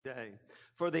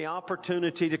for the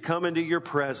opportunity to come into your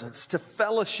presence, to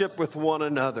fellowship with one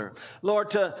another. Lord,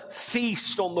 to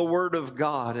feast on the Word of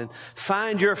God and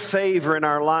find your favor in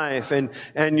our life and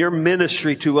your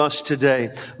ministry to us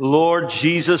today. Lord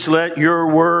Jesus, let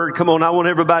your Word, come on, I want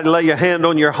everybody to lay your hand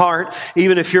on your heart.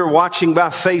 Even if you're watching by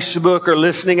Facebook or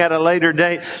listening at a later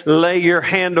date, lay your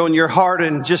hand on your heart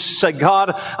and just say,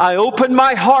 God, I open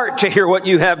my heart to hear what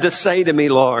you have to say to me,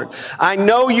 Lord. I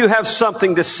know you have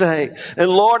something to say. And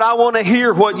Lord, I want to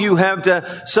hear what you have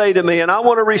to say to me, and I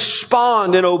want to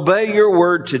respond and obey your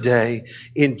word today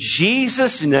in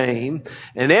Jesus' name.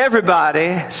 And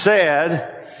everybody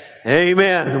said,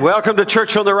 amen. Welcome to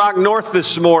Church on the Rock North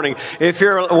this morning. If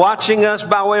you're watching us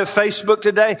by way of Facebook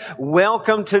today,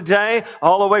 welcome today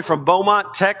all the way from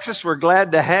Beaumont, Texas. We're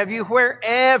glad to have you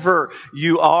wherever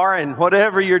you are and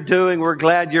whatever you're doing. We're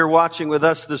glad you're watching with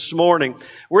us this morning.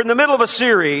 We're in the middle of a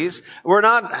series. We're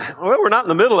not in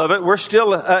the middle of it. We're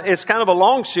still, it's kind of a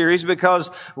long series because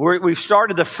we've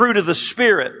started the fruit of the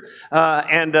Spirit.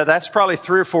 That's probably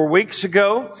 3 or 4 weeks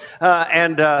ago.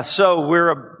 So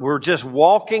we're just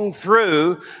walking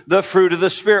through the fruit of the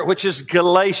Spirit, which is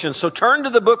Galatians. So turn to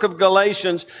the book of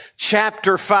Galatians,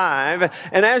 chapter 5.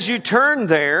 And as you turn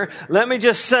there, let me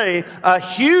just say a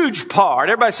huge part,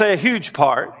 everybody say a huge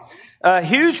part. A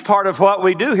huge part of what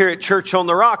we do here at Church on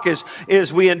the Rock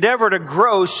is we endeavor to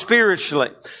grow spiritually.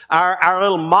 Our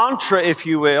little mantra, if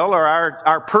you will, or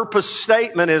our purpose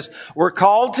statement is we're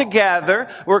called to gather,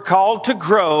 we're called to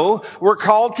grow, we're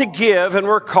called to give, and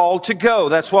we're called to go.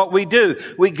 That's what we do.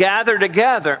 We gather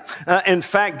together. In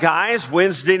fact, guys,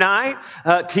 Wednesday night,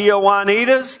 Tio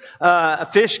Juanita's,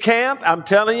 fish camp, I'm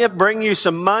telling you, bring you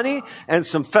some money and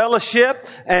some fellowship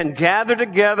and gather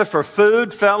together for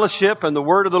food, fellowship, and the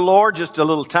word of the Lord. Just a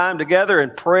little time together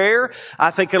in prayer.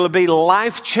 I think it'll be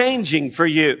life-changing for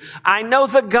you. I know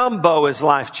the gumbo is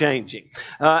life-changing.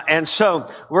 And so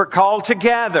we're called to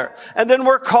gather. And then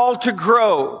we're called to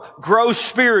grow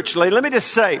spiritually. Let me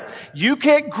just say, you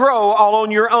can't grow all on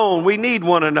your own. We need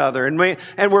one another.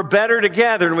 And we're better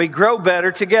together and we grow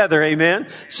better together. Amen.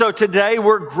 So today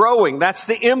we're growing. That's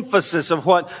the emphasis of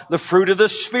what the fruit of the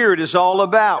Spirit is all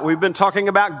about. We've been talking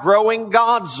about growing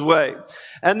God's way.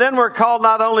 And then we're called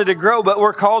not only to grow, but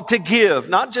we're called to give,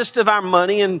 not just of our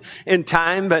money and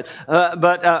time,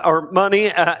 or money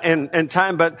and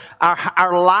time, but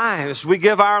our lives. We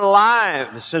give our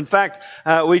lives. In fact,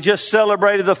 we just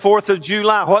celebrated the 4th of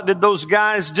July. What did those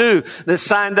guys do that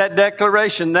signed that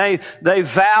declaration? They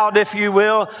vowed, if you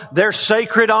will, their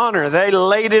sacred honor. They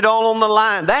laid it all on the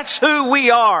line. That's who we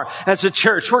are as a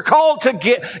church. We're called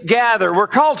to gather. We're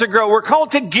called to grow. We're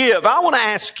called to give. I want to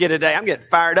ask you today. I'm getting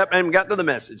fired up and I haven't got to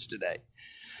the message today.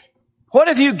 What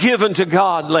have you given to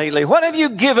God lately? What have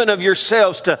you given of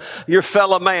yourselves to your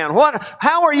fellow man?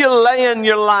 How are you laying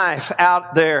your life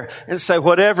out there and say,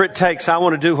 whatever it takes, I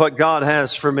want to do what God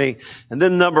has for me. And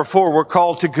then number 4, we're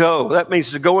called to go. That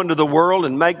means to go into the world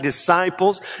and make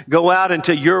disciples. Go out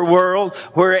into your world,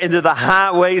 into the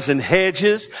highways and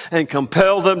hedges and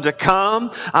compel them to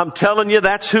come. I'm telling you,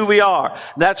 that's who we are.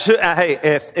 That's who, hey,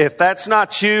 if that's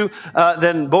not you,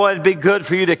 then boy, it'd be good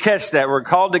for you to catch that. We're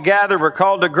called to gather. We're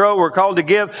called to grow. We're called to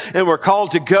give, and we're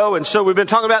called to go. And so we've been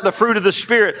talking about the fruit of the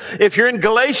Spirit. If you're in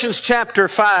Galatians chapter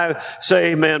 5,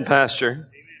 say amen, Pastor.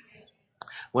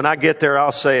 When I get there,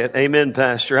 I'll say it. Amen,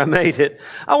 Pastor. I made it.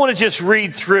 I want to just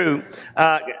read through.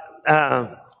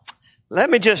 Let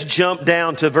me just jump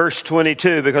down to verse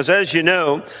 22, because as you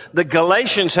know, the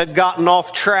Galatians had gotten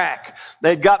off track.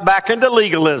 They'd got back into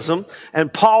legalism,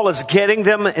 and Paul is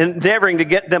endeavoring to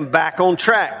get them back on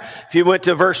track. If you went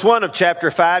to verse 1 of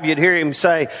chapter 5, you'd hear him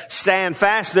say, stand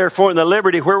fast, therefore, in the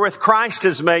liberty wherewith Christ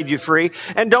has made you free,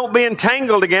 and don't be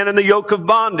entangled again in the yoke of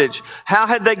bondage. How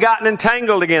had they gotten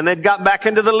entangled again? They'd got back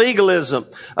into the legalism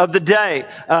of the day.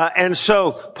 And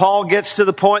so Paul gets to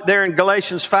the point there in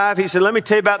Galatians 5. He said, let me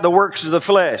tell you about the works of the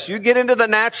flesh. You get into the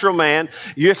natural man,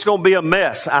 it's going to be a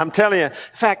mess. I'm telling you. In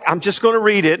fact, I'm just going to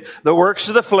read it. The works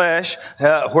of the flesh,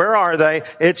 where are they?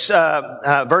 It's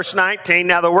verse 19.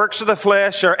 Now the works of the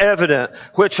flesh are evident,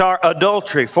 which are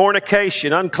adultery,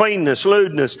 fornication, uncleanness,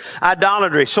 lewdness,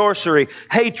 idolatry, sorcery,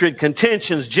 hatred,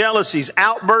 contentions, jealousies,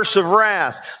 outbursts of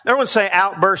wrath. Everyone say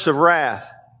outbursts of wrath.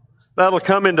 That'll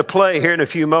come into play here in a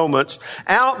few moments.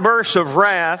 Outbursts of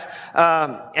wrath,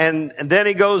 and then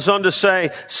he goes on to say,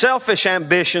 selfish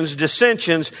ambitions,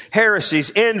 dissensions,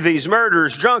 heresies, envies,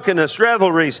 murders, drunkenness,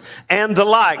 revelries, and the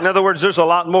like. In other words, there's a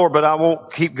lot more, but I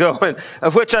won't keep going.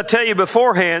 Of which I tell you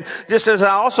beforehand, just as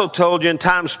I also told you in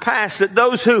times past, that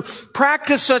those who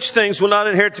practice such things will not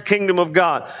inherit the kingdom of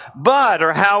God. But,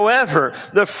 or however,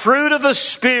 the fruit of the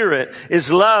Spirit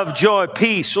is love, joy,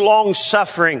 peace,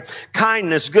 long-suffering,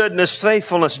 kindness, goodness, goodness,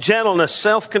 faithfulness, gentleness,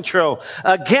 self-control.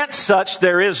 Against such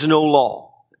there is no law.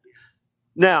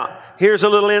 Now, here's a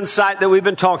little insight that we've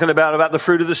been talking about the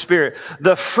fruit of the Spirit.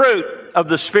 The fruit of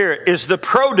the Spirit is the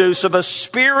produce of a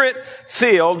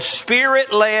Spirit-filled,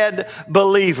 Spirit-led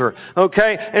believer.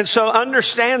 Okay? And so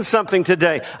understand something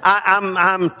today.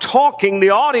 I'm talking,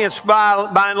 the audience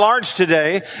by and large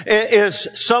today is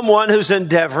someone who's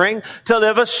endeavoring to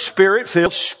live a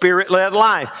Spirit-filled, Spirit-led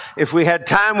life. If we had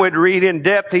time, we'd read in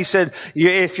depth. He said,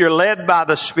 if you're led by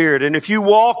the Spirit, and if you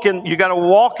you gotta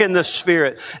walk in the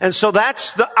Spirit. And so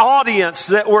that's the audience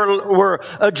that we're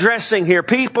addressing here.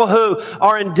 People who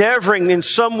are endeavoring in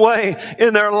some way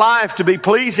in their life to be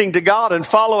pleasing to God and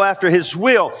follow after His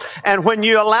will. And when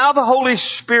you allow the Holy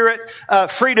Spirit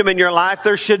freedom in your life,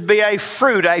 there should be a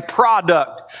fruit, a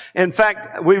product. In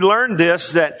fact, we've learned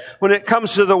this, that when it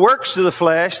comes to the works of the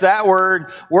flesh, that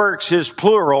word works is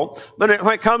plural. But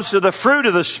when it comes to the fruit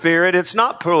of the Spirit, it's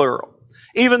not plural.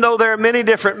 Even though there are many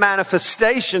different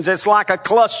manifestations, it's like a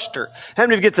cluster. How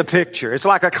many of you get the picture? It's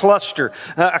like a cluster.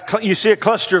 You see a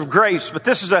cluster of grapes, but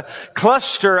this is a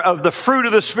cluster of the fruit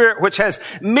of the Spirit, which has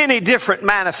many different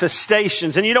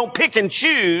manifestations. And you don't pick and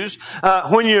choose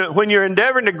when you're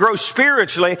endeavoring to grow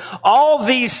spiritually. All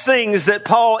these things that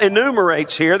Paul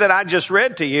enumerates here, that I just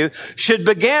read to you, should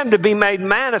begin to be made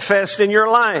manifest in your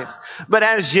life. But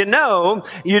as you know,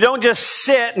 you don't just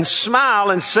sit and smile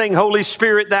and sing, Holy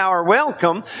Spirit, thou art welcome.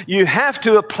 You have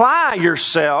to apply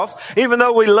yourself. Even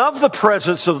though we love the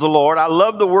presence of the Lord, I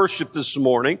love the worship this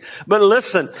morning. But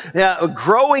listen,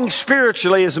 growing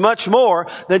spiritually is much more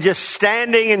than just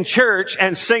standing in church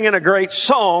and singing a great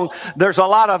song. There's a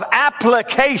lot of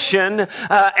application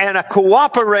and a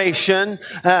cooperation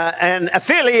and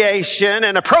affiliation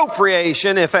and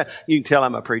appropriation. You can tell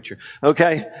I'm a preacher,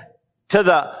 okay? To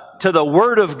the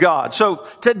Word of God. So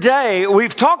today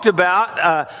we've talked about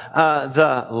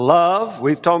the love.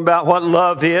 We've talked about what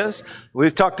love is.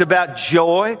 We've talked about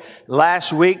joy.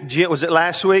 Last week, was it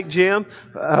last week, Jim?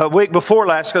 Week before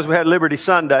last, because we had Liberty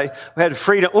Sunday. We had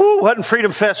Freedom. Ooh, wasn't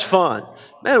Freedom Fest fun?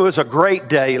 Man, it was a great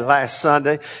day last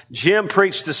Sunday. Jim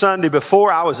preached the Sunday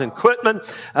before. I was in Quitman,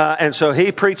 and so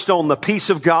he preached on the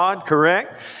peace of God,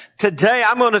 correct? Today,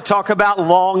 I'm going to talk about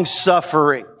long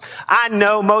suffering. I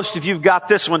know most of you've got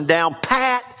this one down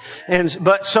pat.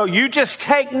 But so you just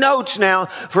take notes now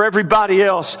for everybody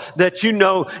else that you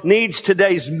know needs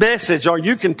today's message, or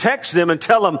you can text them and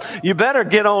tell them, you better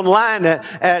get online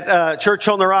at Church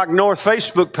on the Rock North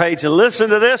Facebook page and listen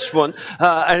to this one.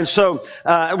 And so,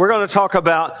 we're going to talk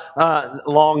about,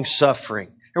 long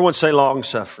suffering. Everyone say long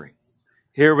suffering.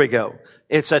 Here we go.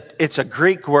 It's a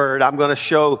Greek word. I'm going to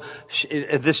show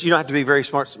this. You don't have to be very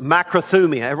smart.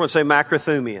 Macrothumia. Everyone say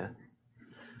macrothumia.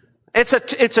 It's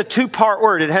a two-part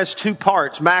word. It has two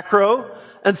parts. Macro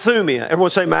and thumia. Everyone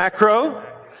say macro.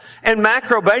 And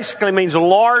macro basically means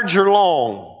large or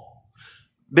long.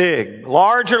 Big.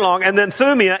 Large or long. And then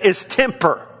thumia is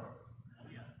temper.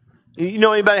 You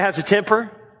know anybody has a temper?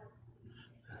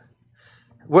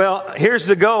 Well, here's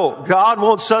the goal. God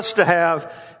wants us to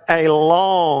have a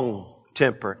long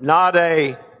temper, not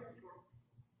a,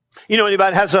 you know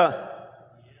anybody has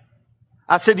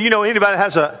I said, you know anybody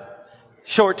has a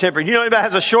short temper? You know anybody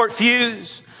has a short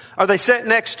fuse? Are they sitting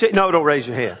next to, no, don't raise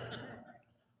your hand.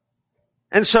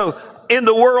 And so, in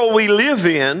the world we live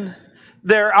in,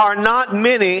 there are not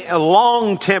many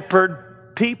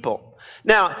long-tempered people.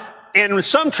 Now, in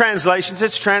some translations,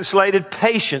 it's translated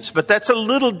patience, but that's a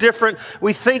little different.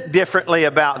 We think differently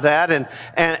about that. And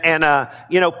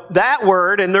you know, that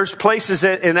word, and there's places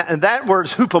and that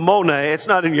word's hupomone. It's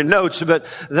not in your notes, but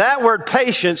that word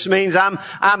patience means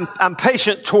I'm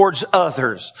patient towards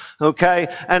others. Okay.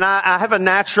 And I have a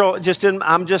natural,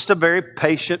 I'm just a very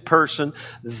patient person.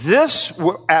 This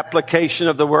application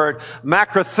of the word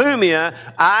macrothumia,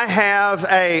 I have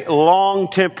a long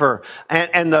temper,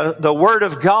 and the word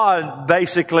of God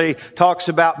basically talks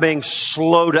about being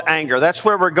slow to anger. That's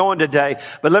where we're going today.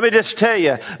 But let me just tell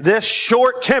you, this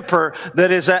short temper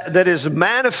that is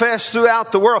manifest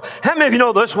throughout the world. How many of you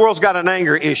know this world's got an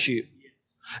anger issue?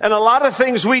 And a lot of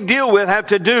things we deal with have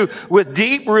to do with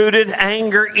deep-rooted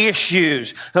anger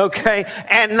issues. Okay?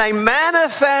 And they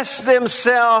manifest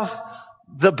themselves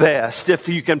the best, if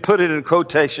you can put it in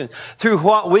quotation, through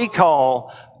what we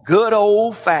call good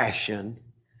old-fashioned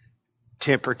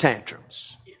temper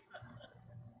tantrums.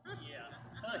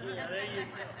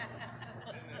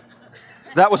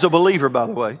 That was a believer, by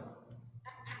the way.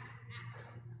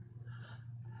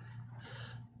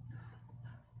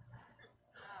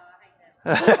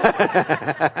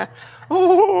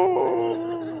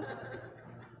 Ooh.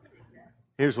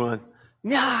 Here's one.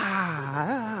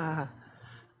 Yeah.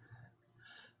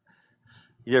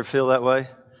 You ever feel that way?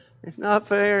 It's not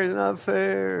fair. It's not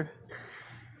fair.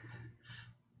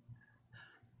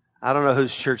 I don't know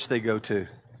whose church they go to,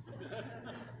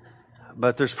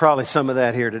 but there's probably some of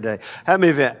that here today. How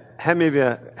many of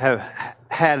you have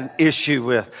had an issue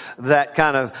with that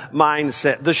kind of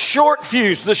mindset? The short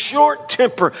fuse, the short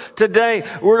temper. Today,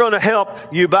 we're going to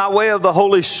help you by way of the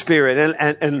Holy Spirit.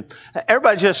 And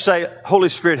everybody just say, Holy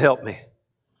Spirit, help me.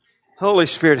 Holy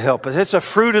Spirit, help us. It's a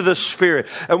fruit of the Spirit.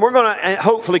 And we're going to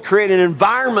hopefully create an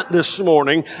environment this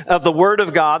morning of the Word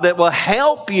of God that will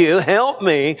help you, help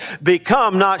me,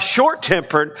 become not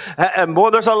short-tempered. And boy,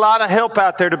 there's a lot of help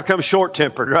out there to become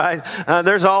short-tempered, right?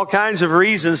 There's all kinds of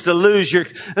reasons to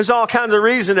there's all kinds of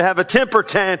reasons to have a temper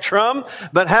tantrum.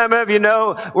 But how many of you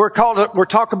know we're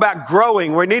talking about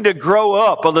growing. We need to grow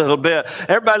up a little bit.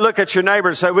 Everybody look at your neighbor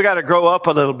and say, we got to grow up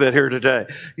a little bit here today.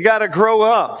 You got to grow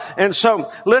up. And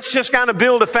so let's just kind of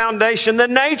build a foundation. The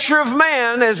nature of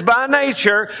man is by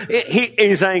nature,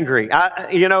 he's angry.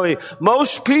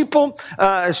 Most people,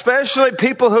 especially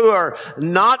people who are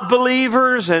not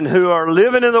believers and who are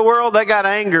living in the world, they got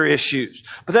anger issues.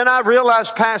 But then I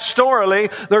realized pastorally,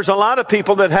 there's a lot of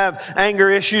people that have anger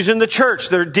issues in the church.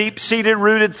 They're deep-seated,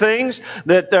 rooted things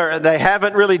that they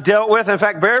haven't really dealt with. In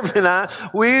fact, Beverly and I,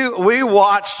 we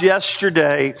watched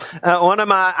yesterday, one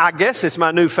of I guess it's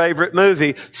my new favorite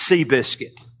movie,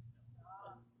 Seabiscuit.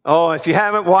 Oh, if you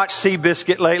haven't watched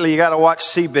Seabiscuit lately, you got to watch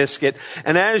Seabiscuit.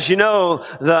 And as you know,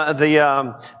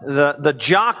 the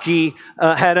jockey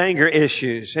had anger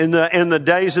issues in the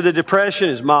days of the Depression.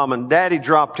 His mom and daddy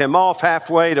dropped him off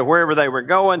halfway to wherever they were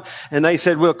going, and they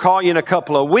said, "We'll call you in a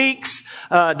couple of weeks.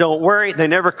 Don't worry." They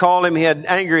never called him. He had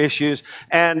anger issues,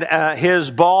 and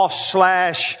his boss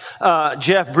 /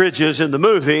 Jeff Bridges in the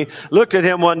movie looked at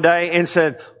him one day and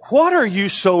said, "What are you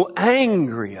so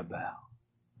angry about?"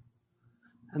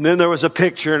 And then there was a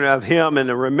picture of him and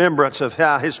a remembrance of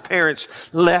how his parents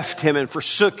left him and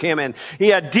forsook him. And he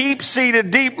had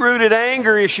deep-seated, deep-rooted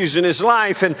anger issues in his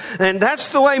life. And that's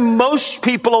the way most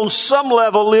people on some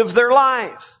level live their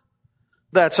life.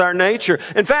 That's our nature.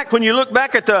 In fact, when you look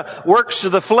back at the works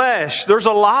of the flesh, there's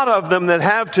a lot of them that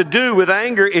have to do with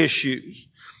anger issues.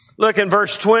 Look in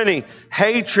verse 20.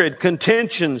 Hatred,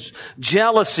 contentions,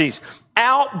 jealousies,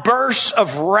 outbursts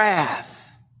of wrath,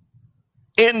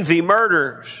 envy,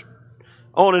 murders,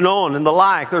 on and the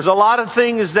like. There's a lot of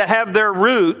things that have their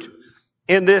root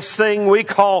in this thing we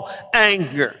call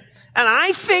anger. And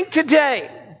I think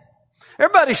today,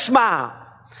 everybody smile.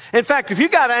 In fact, if you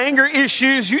got anger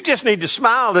issues, you just need to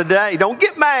smile today. Don't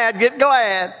get mad, get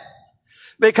glad.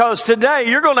 Because today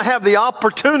you're going to have the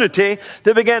opportunity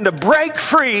to begin to break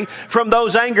free from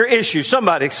those anger issues.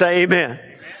 Somebody say amen.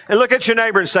 And look at your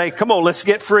neighbor and say, come on, let's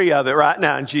get free of it right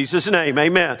now in Jesus' name.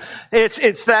 Amen.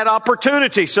 It's that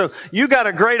opportunity. So you got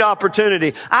a great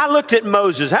opportunity. I looked at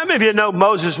Moses. How many of you know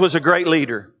Moses was a great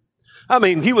leader? I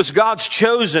mean, he was God's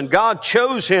chosen. God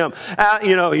chose him.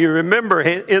 You remember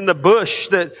in the bush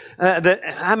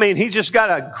he just got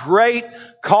a great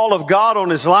call of God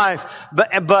on his life.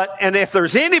 And if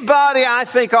there's anybody I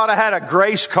think ought to have had a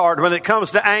grace card when it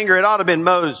comes to anger, it ought to have been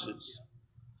Moses.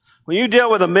 When you deal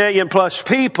with 1 million plus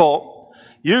people,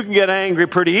 you can get angry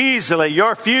pretty easily.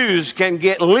 Your fuse can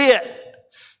get lit.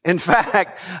 In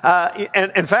fact,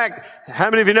 how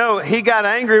many of you know he got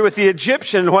angry with the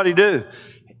Egyptian? What'd he do?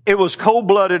 It was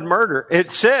cold-blooded murder. It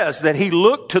says that he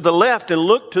looked to the left and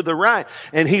looked to the right,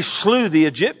 and he slew the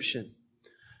Egyptian.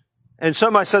 And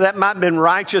somebody said that might have been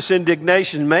righteous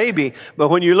indignation, maybe. But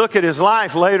when you look at his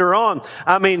life later on,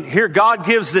 here God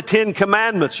gives the 10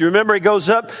 Commandments. You remember he goes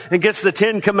up and gets the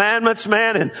 10 Commandments,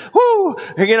 man, and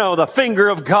the finger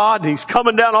of God. And he's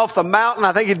coming down off the mountain.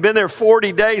 I think he'd been there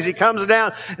 40 days. He comes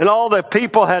down and all the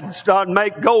people had started to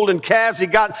make golden calves.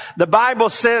 The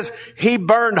Bible says he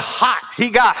burned hot.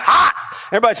 He got hot.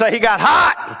 Everybody say he got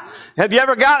hot. Have you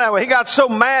ever got that way? He got so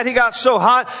mad, he got so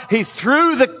hot, he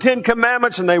threw the 10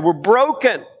 Commandments and they were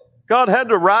broken. God had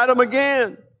to write them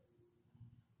again.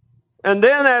 And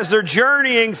then as they're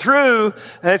journeying through,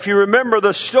 if you remember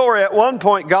the story, at one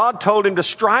point God told him to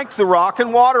strike the rock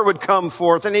and water would come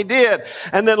forth, and he did.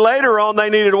 And then later on they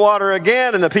needed water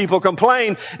again and the people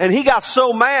complained, and he got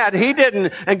so mad he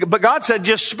didn't, but God said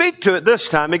just speak to it this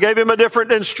time. He gave him a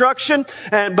different instruction,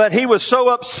 but he was so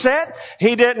upset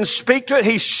he didn't speak to it.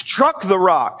 He struck the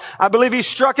rock. I believe he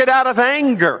struck it out of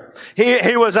anger.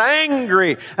 He was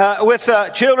angry with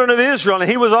the children of Israel, and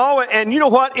he was always, and you know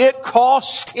what? It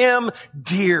cost him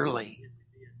dearly.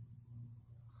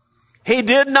 He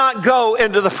did not go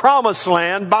into the promised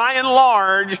land by and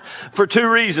large for 2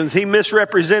 reasons. He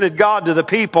misrepresented God to the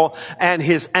people and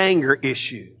his anger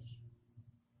issue.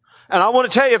 And I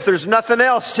want to tell you, if there's nothing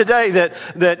else today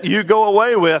that you go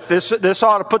away with, this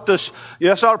ought to put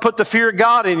the fear of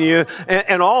God in you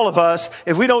and all of us.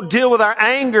 If we don't deal with our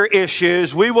anger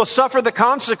issues, we will suffer the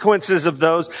consequences of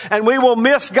those, and we will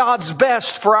miss God's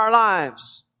best for our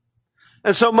lives.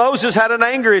 And so Moses had an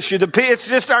anger issue. It's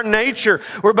just our nature.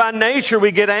 Where by nature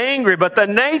we get angry, but the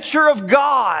nature of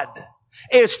God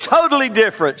is totally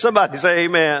different. Somebody say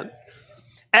amen.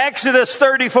 Exodus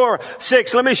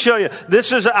 34:6. Let me show you.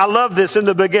 I love this in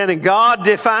the beginning. God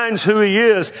defines who He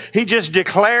is. He just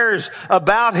declares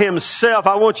about Himself.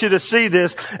 I want you to see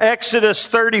this. Exodus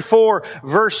 34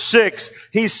 verse 6.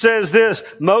 He says this.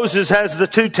 Moses has the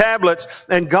 2 tablets,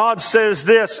 and God says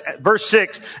this, verse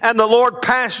 6. And the Lord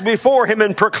passed before him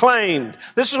and proclaimed.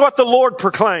 This is what the Lord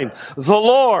proclaimed. The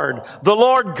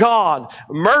Lord God,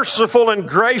 merciful and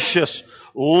gracious,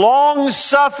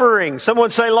 long-suffering. Someone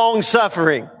say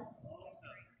long-suffering.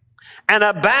 And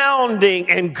abounding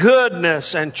in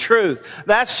goodness and truth.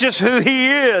 That's just who He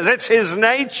is. It's His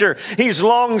nature. He's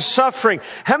long-suffering.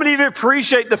 How many of you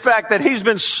appreciate the fact that He's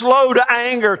been slow to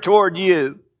anger toward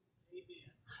you?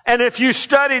 And if you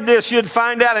studied this, you'd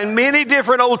find out in many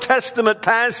different Old Testament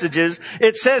passages,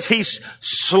 it says He's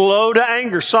slow to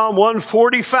anger. Psalm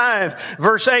 145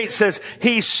 verse 8 says,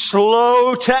 He's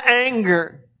slow to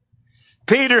anger.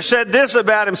 Peter said this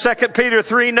about Him, 2 Peter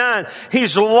 3:9.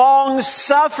 He's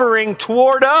long-suffering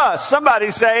toward us.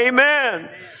 Somebody say amen.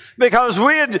 Because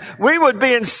we would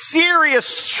be in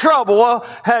serious trouble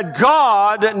had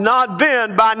God not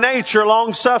been by nature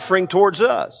long-suffering towards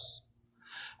us.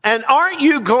 And aren't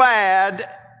you glad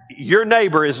your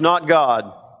neighbor is not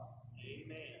God?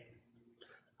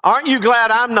 Aren't you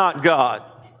glad I'm not God?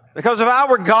 Because if I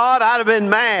were God, I'd have been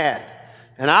mad.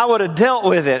 And I would have dealt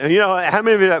with it. And you know, how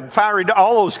many of you have fiery,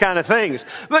 all those kind of things.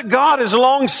 But God is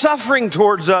long-suffering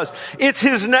towards us. It's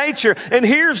His nature. And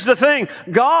here's the thing.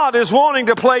 God is wanting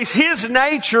to place His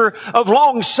nature of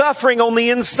long-suffering on the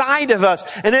inside of us.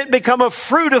 And it become a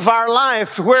fruit of our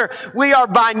life where we are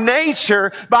by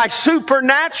nature, by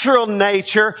supernatural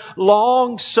nature,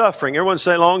 long-suffering. Everyone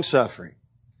say long-suffering.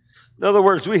 In other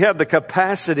words, we have the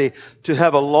capacity to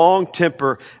have a long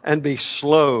temper and be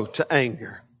slow to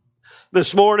anger.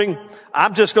 This morning,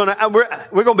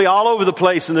 we're going to be all over the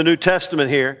place in the New Testament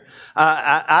here.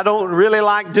 I don't really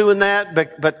like doing that,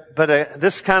 but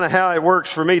this is kind of how it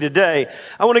works for me today.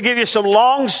 I want to give you some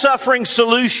long-suffering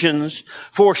solutions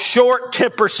for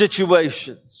short-temper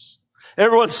situations.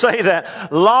 Everyone say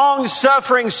that.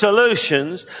 Long-suffering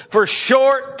solutions for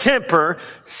short-temper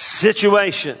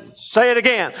situations. Say it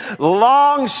again.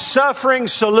 Long-suffering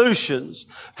solutions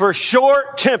for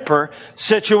short-temper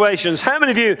situations. How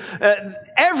many of you,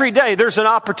 every day there's an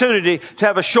opportunity to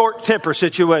have a short-temper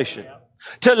situation.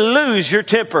 To lose your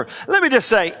temper. Let me just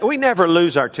say, we never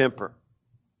lose our temper.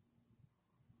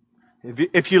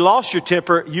 If you lost your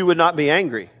temper, you would not be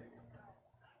angry.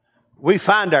 We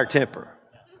find our temper.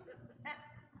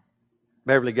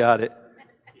 Beverly got it.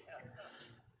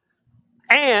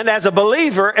 And as a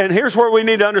believer, and here's where we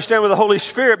need to understand with the Holy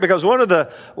Spirit, because one of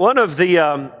the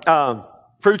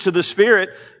fruits of the Spirit,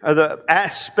 or the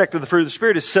aspect of the fruit of the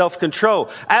Spirit, is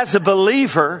self-control. As a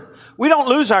believer, we don't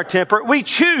lose our temper. We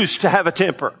choose to have a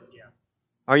temper.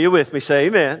 Are you with me? Say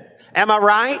amen. Am I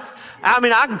right? I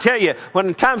mean, I can tell you,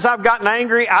 when times I've gotten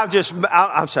angry, I'm saying,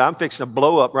 I'm fixing to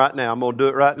blow up right now. I'm going to do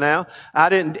it right now.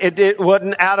 It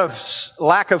wasn't out of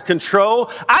lack of control.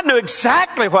 I knew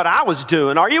exactly what I was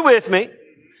doing. Are you with me?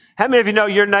 How many of you know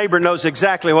your neighbor knows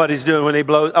exactly what he's doing when he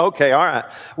blows? Okay, all right.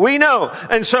 We know.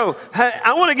 And so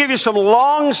I want to give you some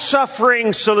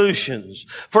long-suffering solutions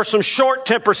for some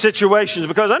short-temper situations,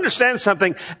 because understand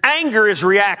something. Anger is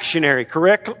reactionary,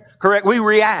 correct? Correct? We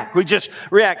react. We just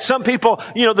react. Some people,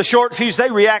 the short fuse,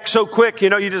 they react so quick, you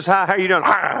just, how are you doing?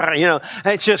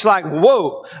 It's just like,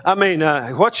 whoa. I mean,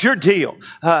 what's your deal?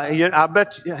 I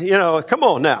bet, come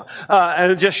on now.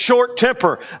 And just short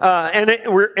temper. And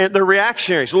they're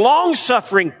reactionaries.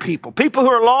 Long-suffering people who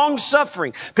are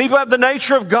long-suffering, people who have the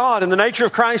nature of God and the nature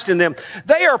of Christ in them.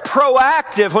 They are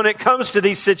proactive when it comes to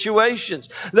these situations.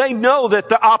 They know that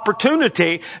the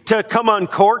opportunity to come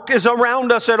uncorked is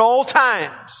around us at all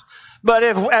times. But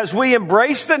as we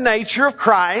embrace the nature of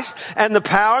Christ and the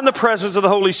power and the presence of the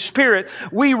Holy Spirit,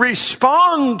 we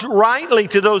respond rightly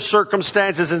to those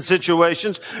circumstances and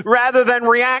situations rather than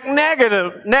react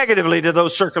negatively to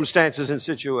those circumstances and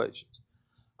situations.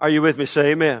 Are you with me?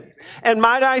 Say amen. And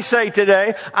might I say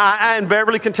today, I and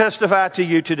Beverly can testify to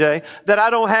you today, that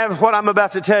I don't have what I'm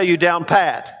about to tell you down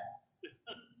pat.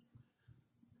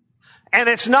 And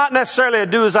it's not necessarily a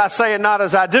do as I say and not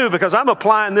as I do, because I'm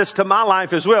applying this to my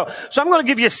life as well. So I'm going to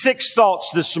give you 6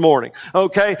 thoughts this morning,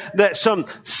 okay? That some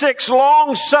 6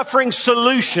 long-suffering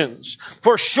solutions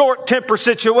for short-temper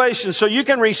situations so you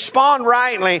can respond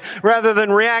rightly rather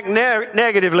than react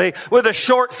negatively with a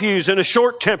short fuse and a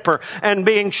short temper and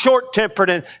being short-tempered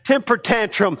and temper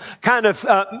tantrum kind of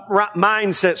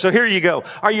mindset. So here you go.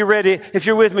 Are you ready? If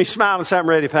you're with me, smile and say, I'm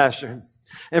ready, Pastor.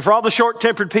 And for all the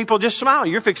short-tempered people, just smile.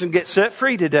 You're fixing to get set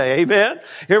free today. Amen.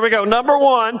 Here we go. Number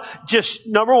one,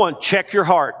 check your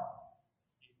heart.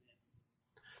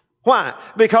 Why?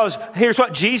 Because here's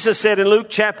what Jesus said in Luke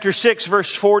chapter 6,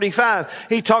 verse 45.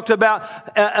 He talked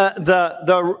about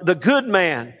the good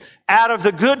man out of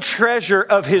the good treasure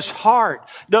of his heart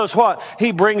does what?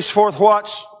 He brings forth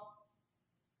what's?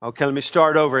 Okay, let me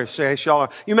start over. Say,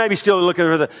 you may be still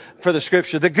looking for the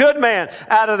scripture. The good man,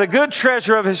 out of the good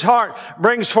treasure of his heart,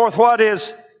 brings forth what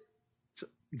is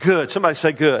good. Somebody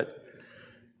say good.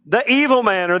 The evil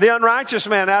man or the unrighteous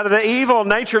man, out of the evil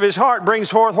nature of his heart, brings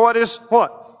forth what is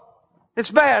what?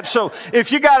 It's bad. So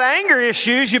if you got anger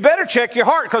issues, you better check your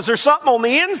heart, because there's something on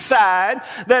the inside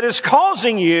that is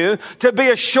causing you to be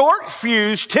a short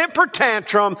fuse, temper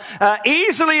tantrum,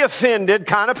 easily offended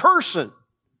kind of person.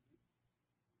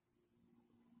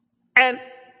 And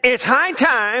it's high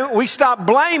time we stop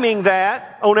blaming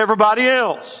that on everybody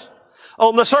else,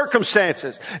 on the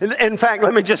circumstances. In fact,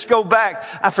 let me just go back.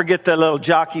 I forget the little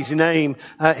jockey's name.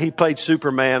 He played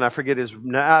Superman. I forget.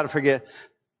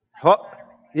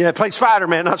 Yeah, played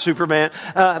Spider-Man, not Superman.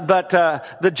 But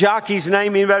the jockey's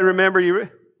name, anybody remember?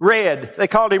 Red. They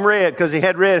called him Red because he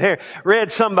had red hair.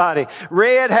 Red somebody.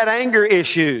 Red had anger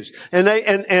issues. And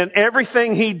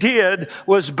everything he did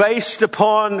was based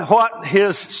upon what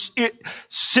his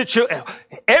situation,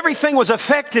 everything was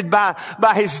affected by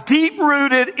his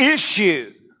deep-rooted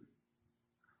issue.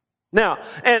 Now,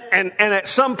 and at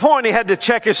some point he had to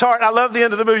check his heart. I love the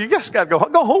end of the movie. You just got to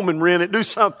go home and rent it, do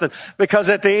something. Because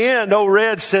at the end, old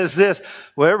Red says this,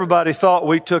 well, everybody thought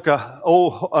we took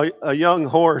a young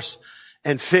horse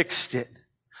and fixed it.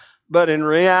 But in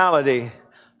reality,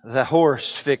 the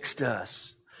horse fixed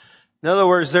us. In other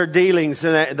words, their dealings,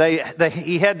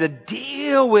 he had to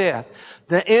deal with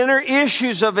the inner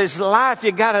issues of his life.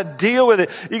 You got to deal with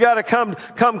it. You got to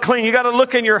come clean. You got to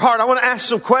look in your heart. I want to ask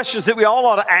some questions that we all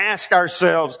ought to ask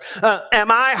ourselves.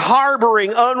 Am I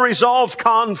harboring unresolved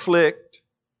conflict?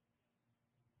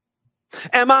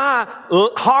 Am I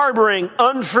harboring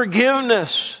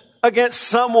unforgiveness against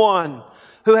someone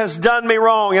who has done me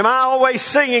wrong? Am I always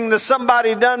singing the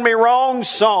somebody done me wrong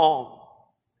song?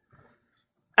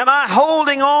 Am I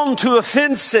holding on to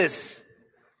offenses?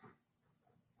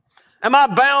 Am I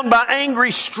bound by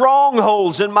angry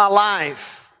strongholds in my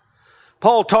life?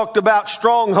 Paul talked about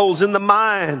strongholds in the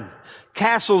mind,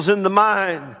 castles in the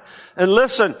mind. And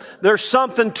listen, there's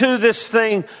something to this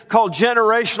thing called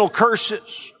generational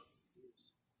curses.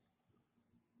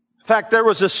 In fact, there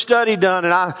was a study done,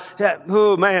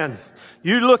 and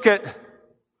you look at,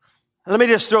 let me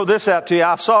just throw this out to you.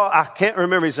 I can't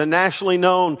remember, he's a nationally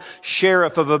known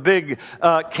sheriff of a big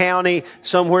county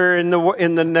somewhere in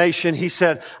the nation. He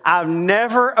said, I've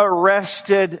never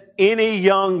arrested any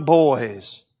young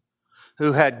boys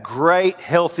who had great,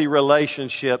 healthy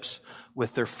relationships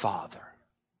with their father.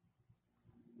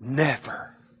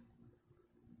 Never.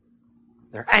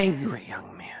 They're angry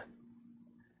young men.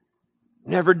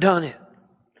 Never done it.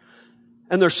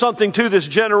 And there's something to this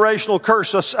generational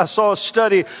curse. I saw a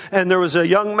study, and there was a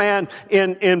young man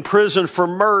in prison for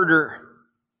murder.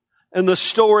 And the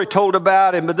story told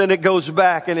about him, but then it goes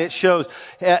back and it shows,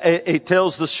 it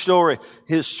tells the story.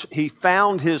 He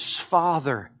found his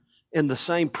father in the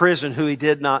same prison who he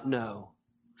did not know.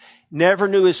 Never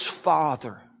knew his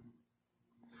father.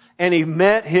 And he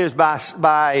met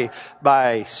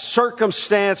by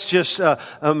circumstance, just a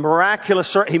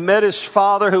miraculous, he met his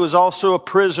father, who was also a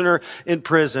prisoner in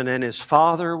prison. And his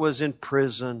father was in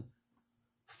prison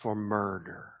for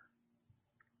murder.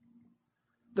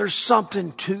 There's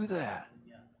something to that.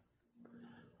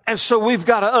 And so we've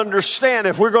got to understand,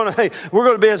 if we're going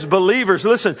to be as believers,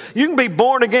 listen, you can be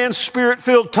born again,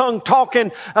 spirit-filled,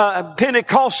 tongue-talking,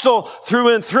 Pentecostal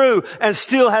through and through, and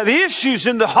still have issues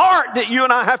in the heart that you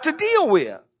and I have to deal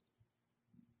with.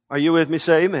 Are you with me?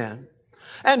 Say amen.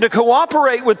 And to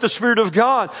cooperate with the Spirit of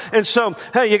God. And so,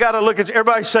 hey, you got to look at,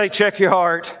 everybody say, check your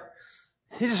heart.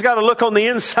 You just got to look on the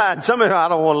inside. Some of you, I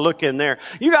don't want to look in there.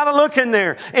 You got to look in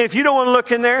there. And if you don't want to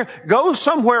look in there, go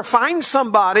somewhere, find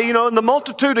somebody. You know, in the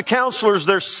multitude of counselors,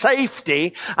 there's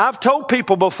safety. I've told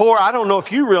people before, I don't know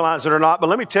if you realize it or not, but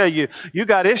let me tell you, you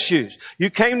got issues. You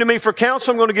came to me for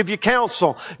counsel, I'm going to give you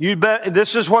counsel. You bet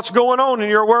this is what's going on in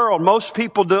your world. Most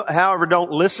people, however,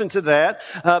 don't listen to that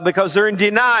because they're in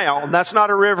denial. That's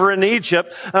not a river in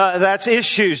Egypt. That's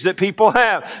issues that people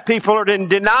have. People are in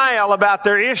denial about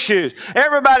their issues.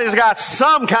 Everybody's got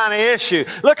some kind of issue.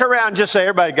 Look around and just say,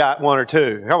 everybody got one or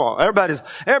two. Come on.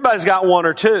 Everybody's got one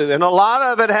or two. And a lot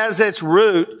of it has its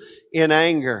root in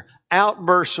anger,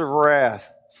 outbursts of wrath,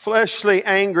 fleshly,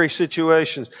 angry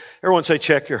situations. Everyone say,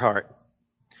 check your heart.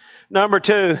 Number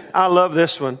 2, I love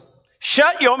this one.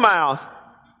 Shut your mouth.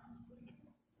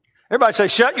 Everybody say,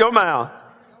 shut your mouth.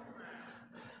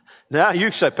 Now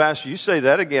you say, Pastor, you say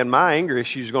that again, my anger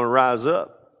issue is going to rise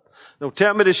up. Don't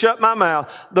tell me to shut my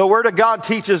mouth. The Word of God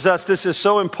teaches us this is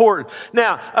so important.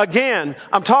 Now, again,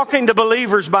 I'm talking to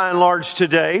believers by and large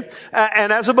today.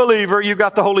 And as a believer, you've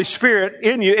got the Holy Spirit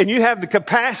in you, and you have the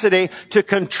capacity to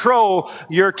control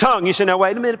your tongue. You say, now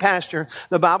wait a minute, Pastor.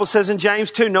 The Bible says in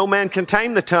James 2, no man can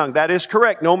tame the tongue. That is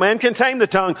correct. No man can tame the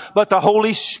tongue, but the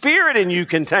Holy Spirit in you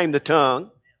can tame the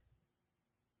tongue.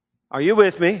 Are you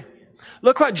with me?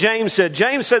 Look what James said.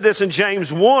 James said this in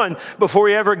James 1 before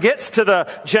he ever gets to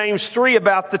the James 3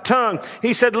 about the tongue.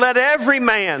 He said, let every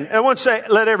man, everyone say,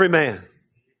 let every man.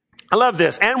 I love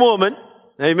this. And woman.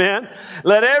 Amen.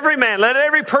 Let every man, let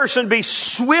every person be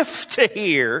swift to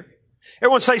hear.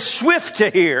 Everyone say swift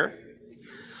to hear.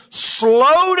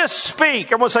 Slow to speak.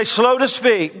 Everyone say slow to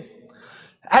speak.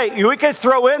 Hey, we could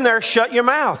throw in there, shut your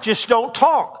mouth. Just don't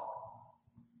talk.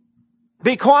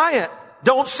 Be quiet.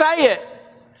 Don't say it.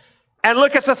 And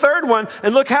look at the third one,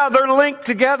 and look how they're linked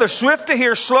together. Swift to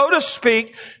hear, slow to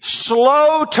speak,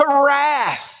 slow to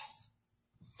wrath.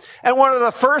 And one of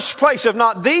the first place, if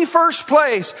not the first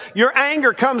place, your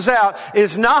anger comes out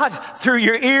is not through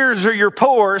your ears or your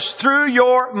pores, through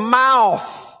your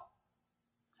mouth.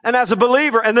 And as a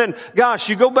believer, and then, gosh,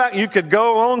 you go back, you could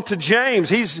go on to James.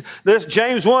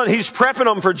 James 1, he's prepping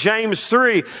them for James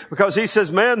 3, because he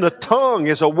says, man, the tongue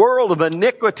is a world of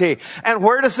iniquity. And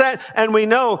where does that, and we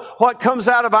know what comes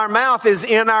out of our mouth is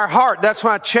in our heart. That's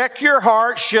why check your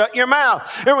heart, shut your mouth.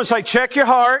 Everyone say, check your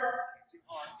heart,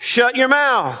 shut your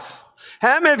mouth.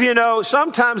 How many of you know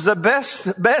sometimes the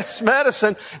best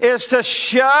medicine is to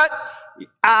shut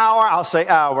I'll say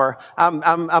our.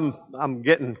 I'm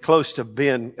getting close to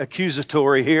being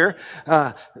accusatory here.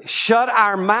 Shut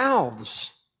our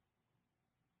mouths.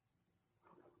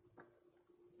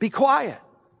 Be quiet.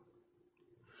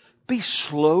 Be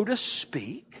slow to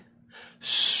speak,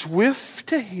 swift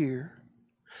to hear,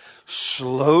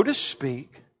 slow to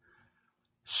speak,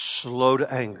 slow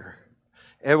to anger.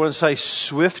 Everyone say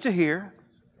swift to hear,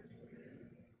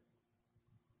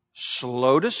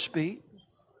 slow to speak,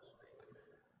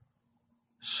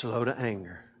 slow to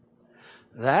anger.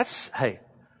 Hey,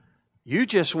 you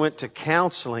just went to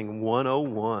counseling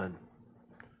 101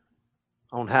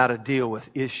 on how to deal with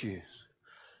issues.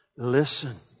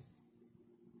 Listen.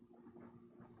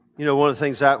 You know, one of the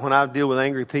things when I deal with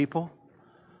angry people,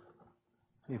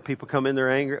 people come in there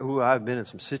angry. Ooh, I've been in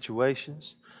some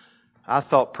situations. I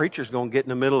thought preacher's going to get in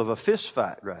the middle of a fist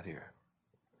fight right here.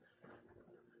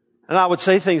 And I would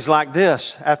say things like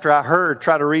this after I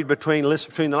try to listen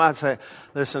between the lines, say,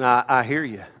 listen, I hear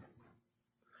you.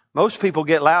 Most people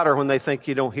get louder when they think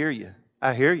you don't hear you.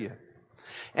 I hear you.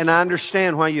 And I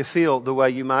understand why you feel the way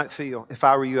you might feel. If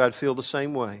I were you, I'd feel the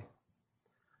same way.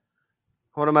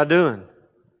 What am I doing?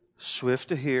 Swift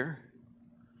to hear,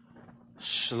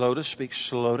 slow to speak,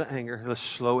 slow to anger. Let's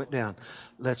slow it down.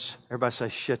 Everybody say,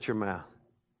 shut your mouth.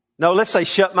 No, let's say,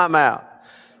 shut my mouth.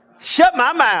 Shut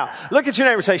my mouth. Look at your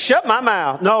neighbor and say, shut my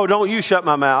mouth. No, don't you shut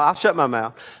my mouth. I'll shut my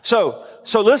mouth. So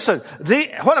listen,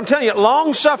 what I'm telling you,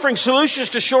 long-suffering solutions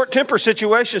to short-temper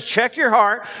situations. Check your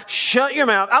heart. Shut your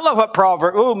mouth. I love what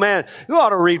Proverbs. Oh man, you ought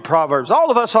to read Proverbs. All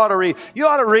of us ought to read. You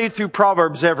ought to read through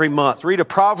Proverbs every month. Read a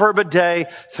proverb a day,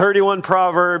 31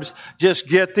 Proverbs. Just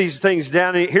get these things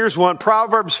down. Here's one.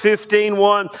 Proverbs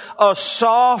 15:1. A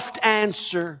soft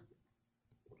answer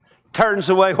turns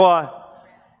away what?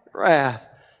 Wrath.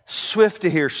 Swift to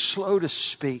hear, slow to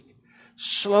speak,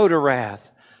 slow to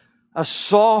wrath. A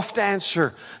soft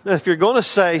answer. Now, if you're going to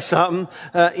say something,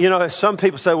 some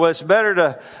people say, well, it's better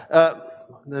to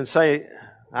than say,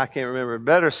 I can't remember.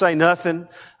 Better say nothing.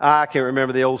 I can't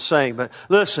remember the old saying. But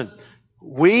listen,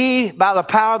 We, by the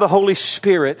power of the Holy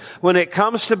Spirit, when it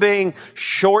comes to being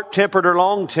short-tempered or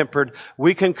long-tempered,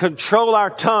 we can control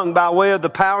our tongue by way of the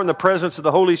power and the presence of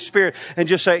the Holy Spirit and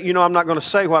just say, I'm not going to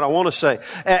say what I want to say.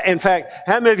 In fact,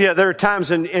 how many of you, there are times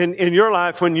in your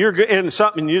life when you're in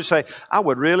something and you say, I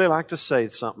would really like to say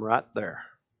something right there.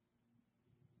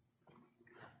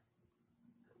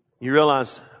 You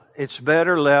realize it's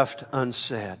better left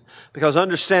unsaid. Because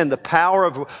understand the power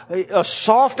of a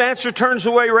soft answer turns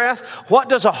away wrath. What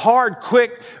does a hard,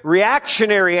 quick,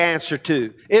 reactionary answer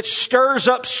do? It stirs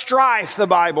up strife, the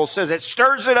Bible says. It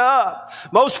stirs it up.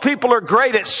 Most people are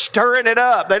great at stirring it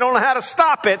up. They don't know how to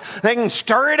stop it. They can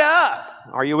stir it up.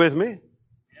 Are you with me?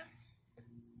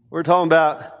 We're talking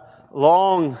about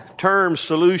long-term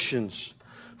solutions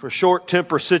for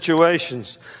short-temper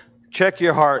situations. Check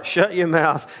your heart. Shut your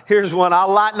mouth. Here's one.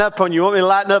 I'll lighten up on you. Want me to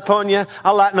lighten up on you?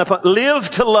 I'll lighten up on you. Live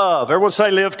to love. Everyone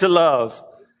say live to love.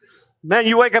 Man,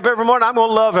 you wake up every morning, I'm going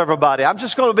to love everybody. I'm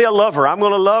just going to be a lover. I'm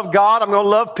going to love God. I'm going to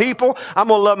love people. I'm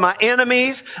going to love my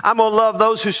enemies. I'm going to love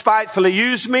those who spitefully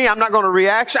use me. I'm not going to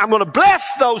react. I'm going to bless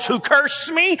those who curse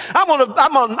me. I'm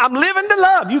living to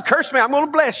love. You curse me, I'm going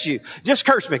to bless you. Just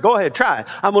curse me. Go ahead, try it.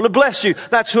 I'm going to bless you.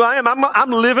 That's who I am.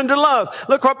 I'm living to love.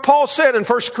 Look what Paul said in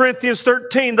 1 Corinthians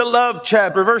 13, the love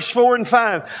chapter, verse 4 and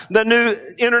 5, the New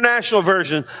International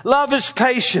Version. Love is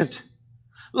patient.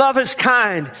 Love is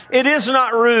kind. It is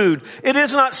not rude. It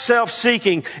is not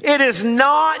self-seeking. It is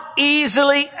not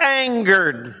easily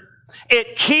angered.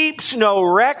 It keeps no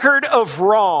record of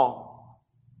wrong.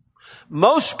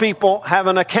 Most people have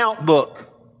an account book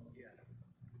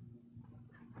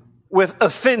with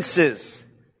offenses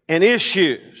and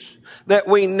issues that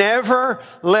we never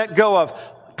let go of.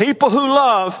 People who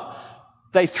love,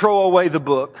 they throw away the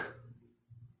book.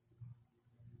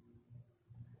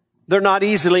 They're not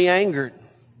easily angered.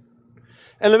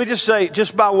 And let me just say,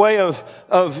 just by way of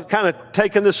kind of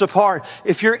taking this apart,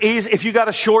 if you got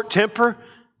a short temper,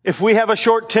 if we have a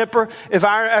short temper, if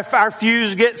our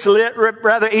fuse gets lit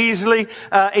rather easily,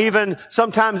 even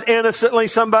sometimes innocently,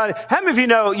 how many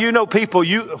of you know people,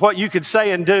 what you could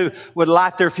say and do would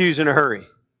light their fuse in a hurry?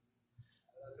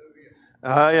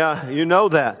 Yeah, you know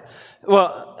that.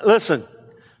 Well, listen,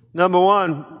 number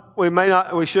one,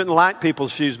 we shouldn't light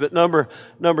people's fuse, but number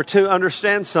two,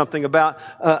 understand something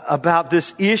about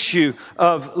this issue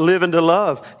of living to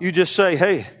love. You just say,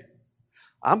 hey,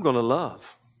 I'm going to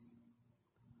love.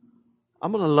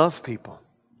 I'm going to love people.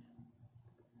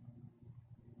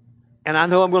 And I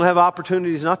know I'm going to have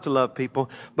opportunities not to love people,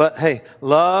 but hey,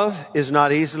 love is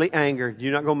not easily angered.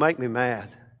 You're not going to make me mad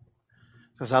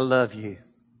because I love you.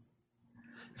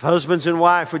 If husbands and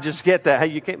wife would just get that,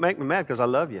 hey, you can't make me mad because I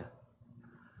love you.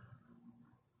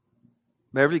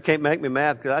 Beverly, you can't make me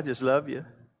mad because I just love you.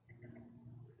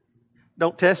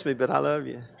 Don't test me, but I love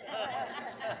you.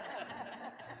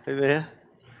 Amen.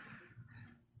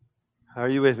 Are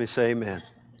you with me? Say amen.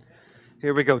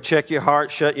 Here we go. Check your heart,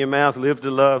 shut your mouth, live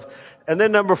to love. And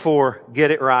then number 4,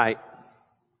 get it right.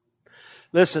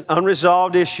 Listen,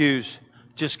 unresolved issues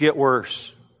just get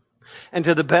worse. And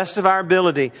to the best of our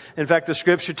ability, in fact, the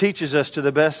Scripture teaches us to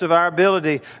the best of our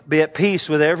ability, be at peace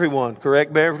with everyone.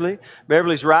 Correct, Beverly?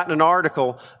 Beverly's writing an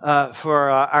article for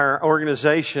our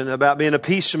organization about being a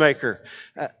peacemaker.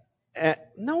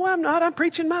 No, I'm not. I'm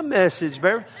preaching my message,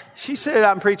 Beverly. She said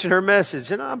I'm preaching her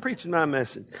message. I'm preaching my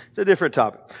message. It's a different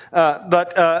topic.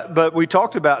 But we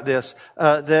talked about this,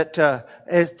 that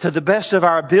to the best of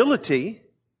our ability,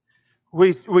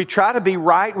 we try to be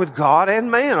right with God and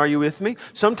man. Are you with me?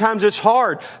 Sometimes it's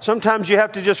hard. Sometimes you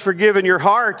have to just forgive in your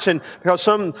hearts, and because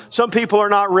some people are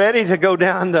not ready to go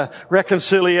down the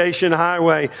reconciliation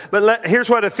highway. But here's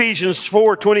what Ephesians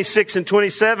 4:26 and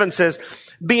 27 says.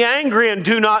 Be angry and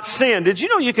do not sin. Did you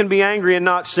know you can be angry and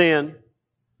not sin?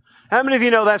 How many of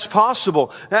you know that's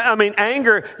possible? I mean,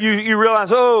 anger, you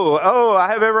realize, I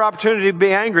have every opportunity to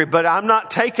be angry, but I'm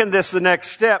not taking this the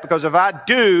next step, because if I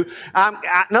do,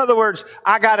 in other words,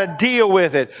 I gotta deal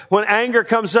with it. When anger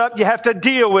comes up, you have to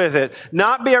deal with it.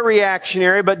 Not be a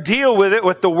reactionary, but deal with it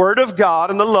with the Word of God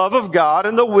and the love of God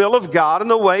and the will of God and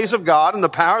the ways of God and the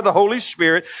power of the Holy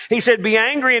Spirit. He said, be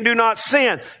angry and do not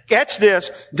sin. Catch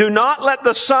this. Do not let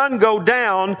the sun go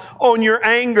down on your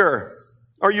anger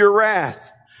or your wrath.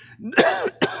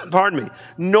 Pardon me.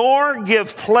 Nor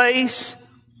give place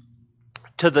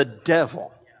to the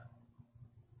devil.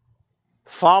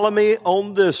 Follow me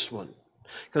on this one,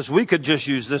 because we could just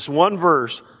use this one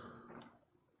verse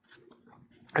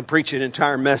and preach an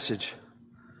entire message.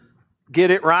 Get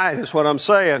it right is what I'm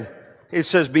saying. It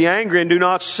says, be angry and do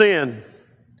not sin.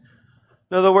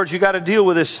 In other words, you got to deal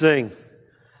with this thing.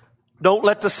 Don't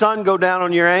let the sun go down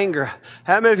on your anger.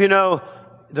 How many of you know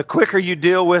the quicker you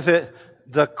deal with it,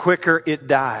 the quicker it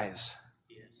dies.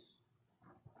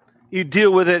 You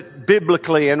deal with it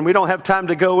biblically, and we don't have time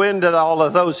to go into all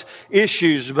of those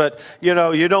issues, but you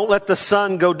don't let the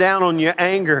sun go down on your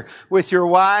anger with your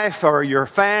wife or your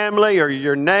family or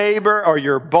your neighbor or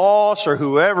your boss or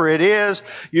whoever it is.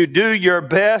 You do your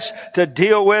best to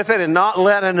deal with it and not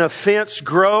let an offense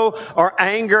grow or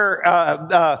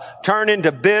anger turn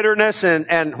into bitterness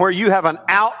and where you have an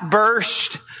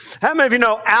outburst. How many of you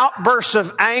know outbursts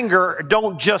of anger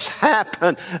don't just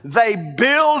happen? They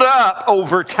build up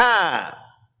over time.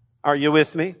 Are you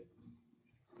with me?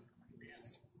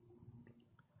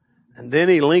 And then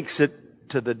he links it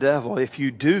to the devil. If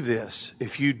you do this,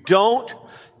 if you don't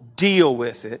deal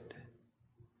with it,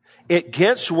 it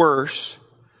gets worse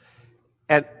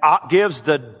and gives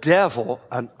the devil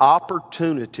an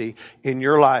opportunity in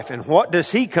your life. And what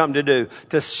does he come to do?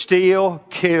 To steal,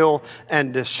 kill,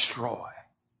 and destroy.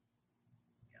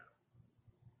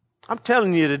 I'm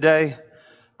telling you today,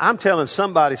 I'm telling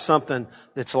somebody something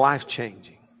that's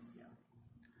life-changing.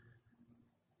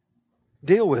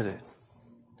 Deal with it.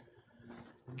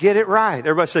 Get it right.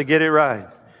 Everybody say, get it right.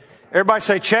 Everybody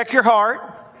say, check your heart.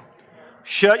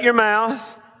 Shut your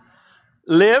mouth.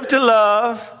 Live to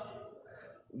love.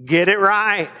 Get it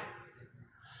right.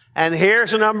 And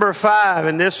here's number 5,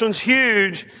 and this one's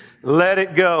huge. Let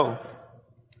it go.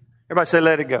 Everybody say,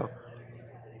 let it go.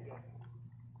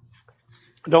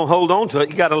 Don't hold on to it.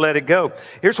 You got to let it go.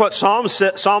 Here's what Psalm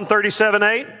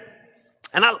 37:8.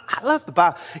 And I love the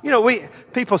Bible.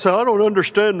 People say, I don't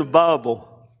understand the Bible.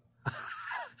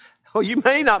 Well, you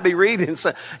may not be reading.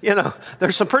 So,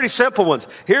 there's some pretty simple ones.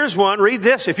 Here's one. Read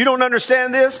this. If you don't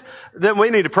understand this, then we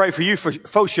need to pray for you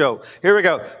for show. Here we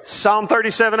go. Psalm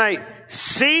 37:8.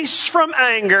 Cease from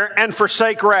anger and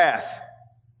forsake wrath.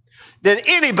 Did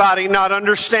anybody not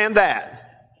understand that?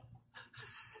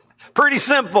 Pretty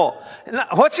simple.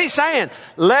 What's he saying?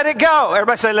 Let it go.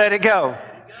 Everybody say, let it go.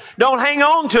 Don't hang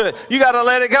on to it. You got to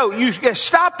let it go. You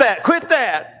stop that. Quit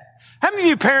that. How many of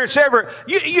you parents ever,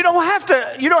 you don't have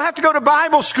to go to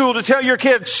Bible school to tell your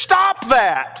kids, stop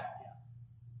that.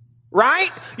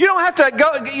 Right? You don't have to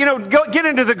go get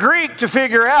into the Greek to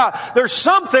figure out there's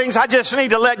some things I just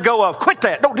need to let go of. Quit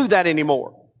that. Don't do that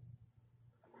anymore.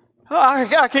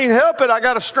 I can't help it. I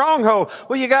got a stronghold.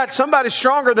 Well, you got somebody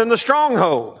stronger than the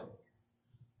stronghold.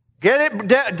 Get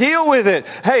it, deal with it.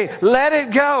 Hey, let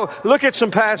it go. Look at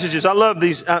some passages. I love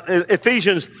these.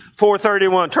 Ephesians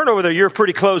 4:31. Turn over there. You're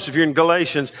pretty close if you're in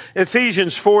Galatians.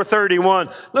 Ephesians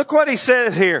 4:31. Look what he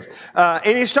says here.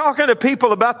 And he's talking to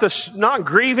people about not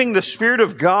grieving the Spirit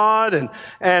of God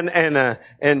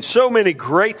and so many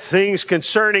great things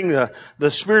concerning the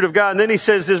Spirit of God. And then he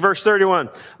says this, verse 31.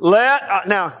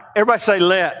 Now, everybody say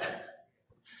let.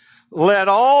 Let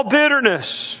all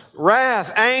bitterness,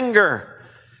 wrath, anger,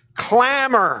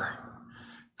 clamor.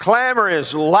 Clamor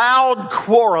is loud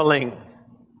quarreling.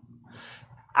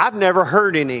 I've never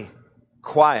heard any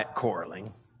quiet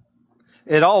quarreling.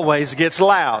 It always gets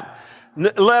loud.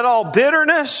 Let all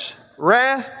bitterness,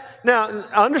 wrath. Now,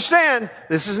 understand,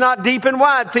 this is not deep and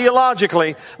wide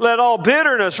theologically. Let all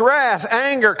bitterness, wrath,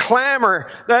 anger, clamor,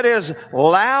 that is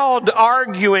loud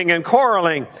arguing and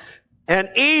quarreling, and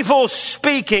evil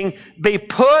speaking be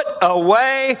put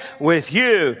away from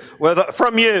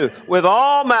you with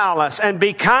all malice, and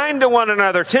be kind to one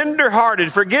another,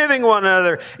 tender-hearted, forgiving one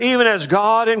another, even as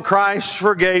God in Christ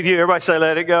forgave you. Everybody say,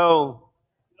 let it go.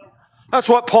 That's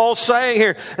what Paul's saying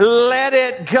here. Let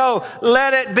it go.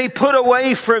 Let it be put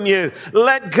away from you.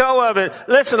 Let go of it.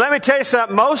 Listen, let me tell you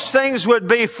something. Most things you'd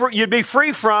be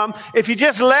free from if you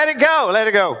just let it go. Let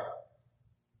it go.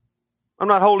 I'm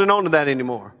not holding on to that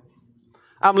anymore.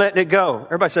 I'm letting it go.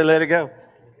 Everybody say, let it go.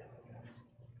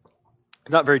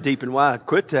 It's not very deep and wide.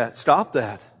 Quit that. Stop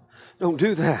that. Don't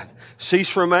do that. Cease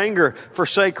from anger.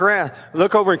 Forsake wrath.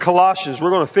 Look over in Colossians. We're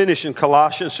going to finish in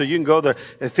Colossians, so you can go there.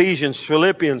 Ephesians,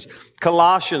 Philippians,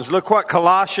 Colossians. Look what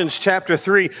Colossians chapter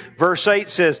 3, verse 8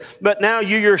 says. But now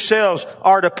you yourselves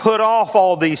are to put off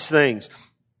all these things.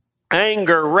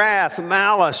 Anger, wrath,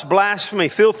 malice, blasphemy,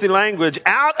 filthy language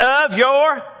out of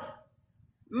your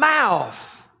mouth.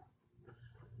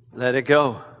 Let it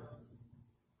go.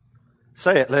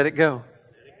 Say it, let it go.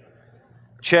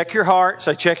 Check your heart.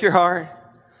 Say, check your heart.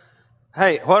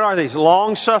 Hey, what are these?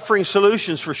 Long-suffering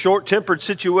solutions for short-tempered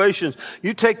situations.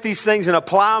 You take these things and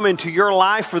apply them into your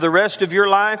life for the rest of your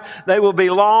life. They will be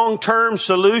long-term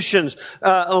solutions,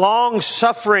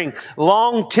 long-suffering,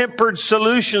 long-tempered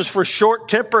solutions for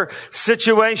short-temper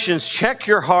situations. Check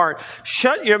your heart.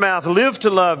 Shut your mouth. Live to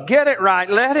love. Get it right.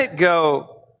 Let it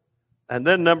go. And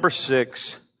then number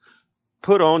 6,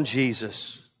 put on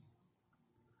Jesus.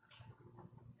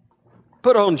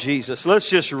 Put on Jesus. Let's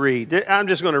just read. I'm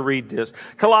just going to read this.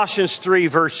 Colossians 3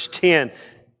 verse 10.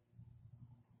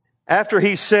 After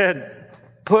he said,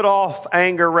 put off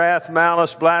anger, wrath,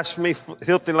 malice, blasphemy,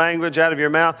 filthy language out of your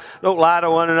mouth. Don't lie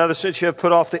to one another, since you have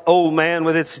put off the old man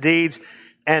with its deeds.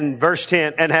 And verse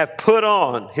 10, and have put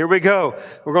on. Here we go.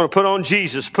 We're going to put on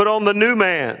Jesus. Put on the new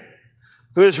man,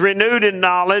 who is renewed in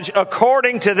knowledge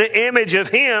according to the image of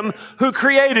him who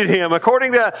created him,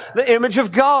 according to the image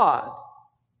of God.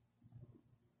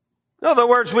 In other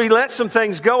words, we let some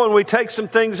things go and we take some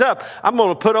things up. I'm going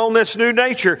to put on this new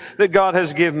nature that God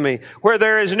has given me, where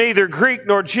there is neither Greek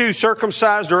nor Jew,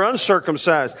 circumcised or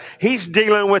uncircumcised. He's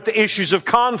dealing with the issues of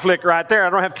conflict right there.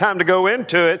 I don't have time to go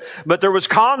into it, but there was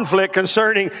conflict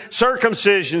concerning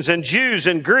circumcisions and Jews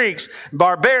and Greeks,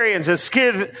 barbarians and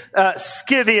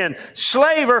Scythian,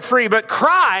 slave or free, but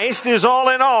Christ is all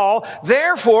in all.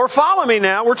 Therefore, follow me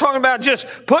now. We're talking about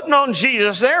just putting on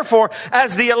Jesus. Therefore,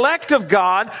 as the elect of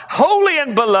God, holy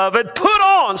and beloved, put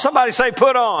on, somebody say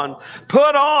put on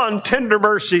tender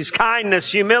mercies,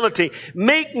 kindness, humility,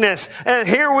 meekness, and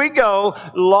here we go,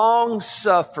 long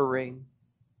suffering,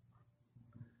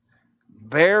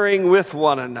 bearing with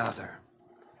one another,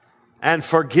 and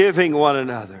forgiving one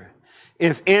another.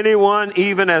 If anyone,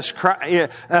 even as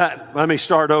Christ, let me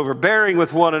start over. Bearing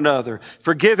with one another,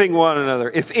 forgiving one another.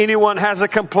 If anyone has a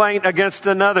complaint against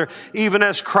another, even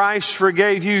as Christ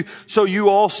forgave you, so you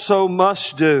also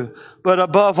must do. But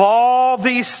above all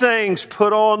these things,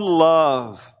 put on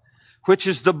love, which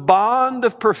is the bond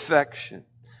of perfection.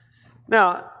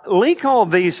 Now, link all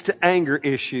these to anger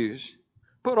issues.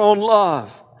 Put on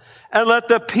love. And let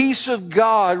the peace of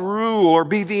God rule or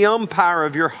be the umpire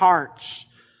of your hearts,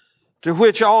 to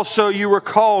which also you were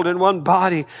called in one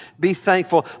body. Be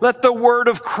thankful. Let the word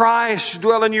of Christ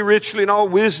dwell in you richly in all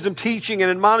wisdom, teaching and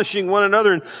admonishing one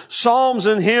another in psalms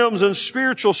and hymns and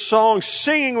spiritual songs,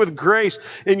 singing with grace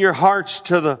in your hearts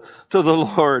to the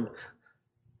Lord.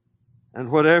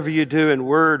 And whatever you do in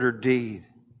word or deed,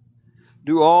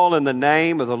 do all in the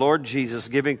name of the Lord Jesus,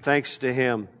 giving thanks to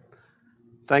Him,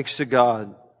 thanks to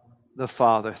God the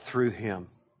Father through Him.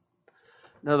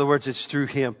 In other words, it's through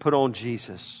Him. Put on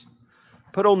Jesus.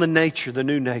 Put on the nature, the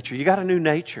new nature. You got a new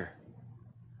nature.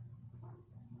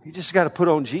 You just got to put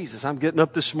on Jesus. I'm getting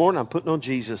up this morning. I'm putting on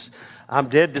Jesus. I'm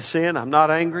dead to sin. I'm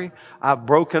not angry. I'm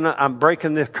breaking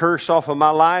the curse off of my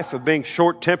life of being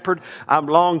short-tempered. I'm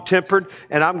long-tempered,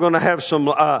 and I'm going to have some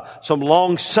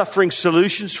long-suffering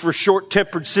solutions for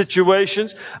short-tempered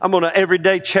situations. I'm going to every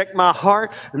day check my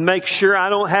heart and make sure I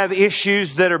don't have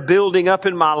issues that are building up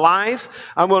in my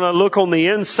life. I'm going to look on the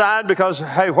inside because,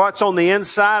 hey, what's on the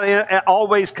inside it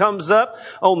always comes up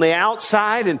on the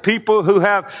outside. And people who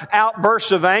have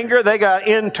outbursts of anger, they got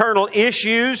internal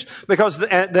issues because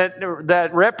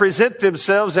that represent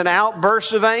themselves in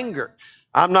outbursts of anger.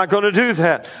 I'm not going to do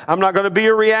that. I'm not going to be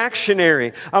a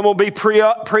reactionary. I'm going to be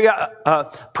proactive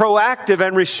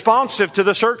and responsive to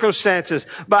the circumstances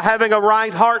by having a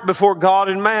right heart before God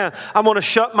and man. I'm going to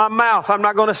shut my mouth. I'm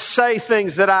not going to say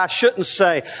things that I shouldn't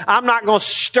say. I'm not going to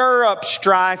stir up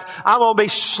strife. I'm going to be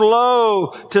slow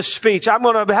to speech. I'm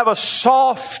going to have a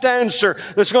soft answer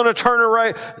that's going to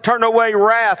turn away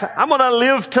wrath. I'm going to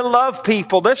live to love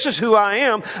people. This is who I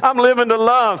am. I'm living to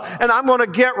love, and I'm going to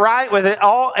get right with it.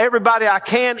 Everybody I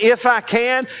can, if I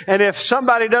can. And if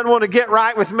somebody doesn't want to get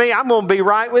right with me, I'm going to be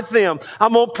right with them.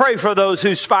 I'm going to pray for those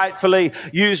who spitefully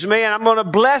use me, and I'm going to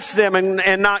bless them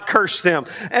and not curse them.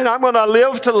 And I'm going to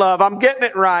live to love. I'm getting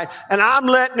it right, and I'm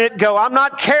letting it go. I'm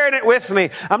not carrying it with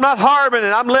me. I'm not harboring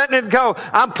it. I'm letting it go.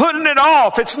 I'm putting it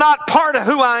off. It's not part of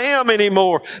who I am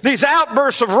anymore. These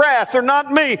outbursts of wrath, they're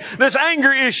not me. This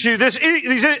anger issue,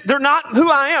 they're not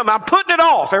who I am. I'm putting it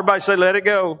off. Everybody say, let it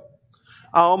go.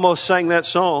 I almost sang that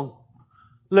song.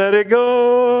 Let it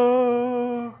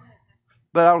go.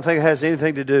 But I don't think it has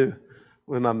anything to do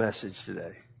with my message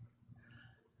today.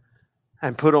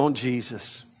 And put on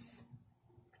Jesus.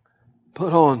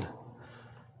 Put on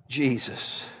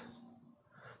Jesus.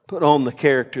 Put on the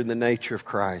character and the nature of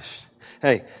Christ.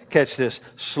 Hey, catch this.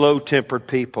 Slow-tempered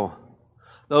people.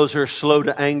 Those who are slow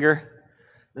to anger.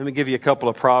 Let me give you a couple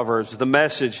of Proverbs. The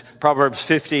Message, Proverbs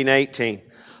 15:18.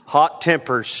 Hot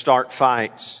tempers start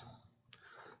fights.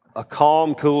 A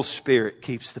calm, cool spirit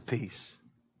keeps the peace.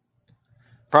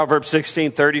 Proverbs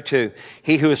 16:32.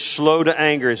 He who is slow to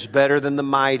anger is better than the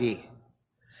mighty,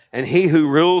 and he who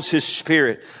rules his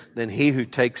spirit than he who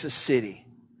takes a city.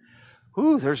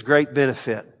 Ooh, there's great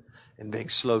benefit in being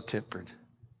slow-tempered.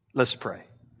 Let's pray.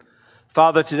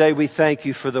 Father, today we thank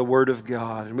you for the Word of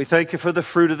God, and we thank you for the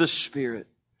fruit of the Spirit,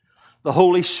 the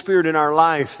Holy Spirit in our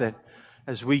life, that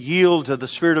as we yield to the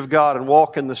Spirit of God and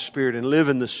walk in the Spirit and live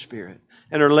in the Spirit,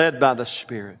 and are led by the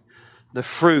Spirit, the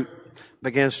fruit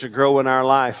begins to grow in our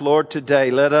life. Lord,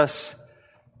 today let us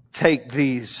take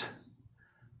these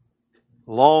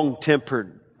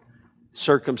long-tempered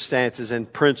circumstances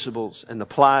and principles and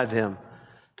apply them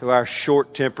to our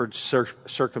short-tempered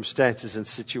circumstances and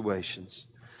situations.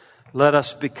 Let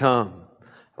us become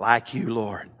like you,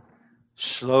 Lord,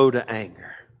 slow to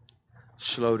anger,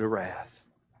 slow to wrath.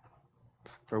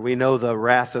 For we know the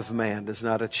wrath of man does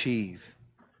not achieve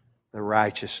the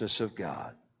righteousness of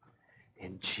God.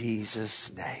 In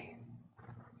Jesus' name.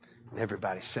 And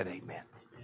everybody said amen.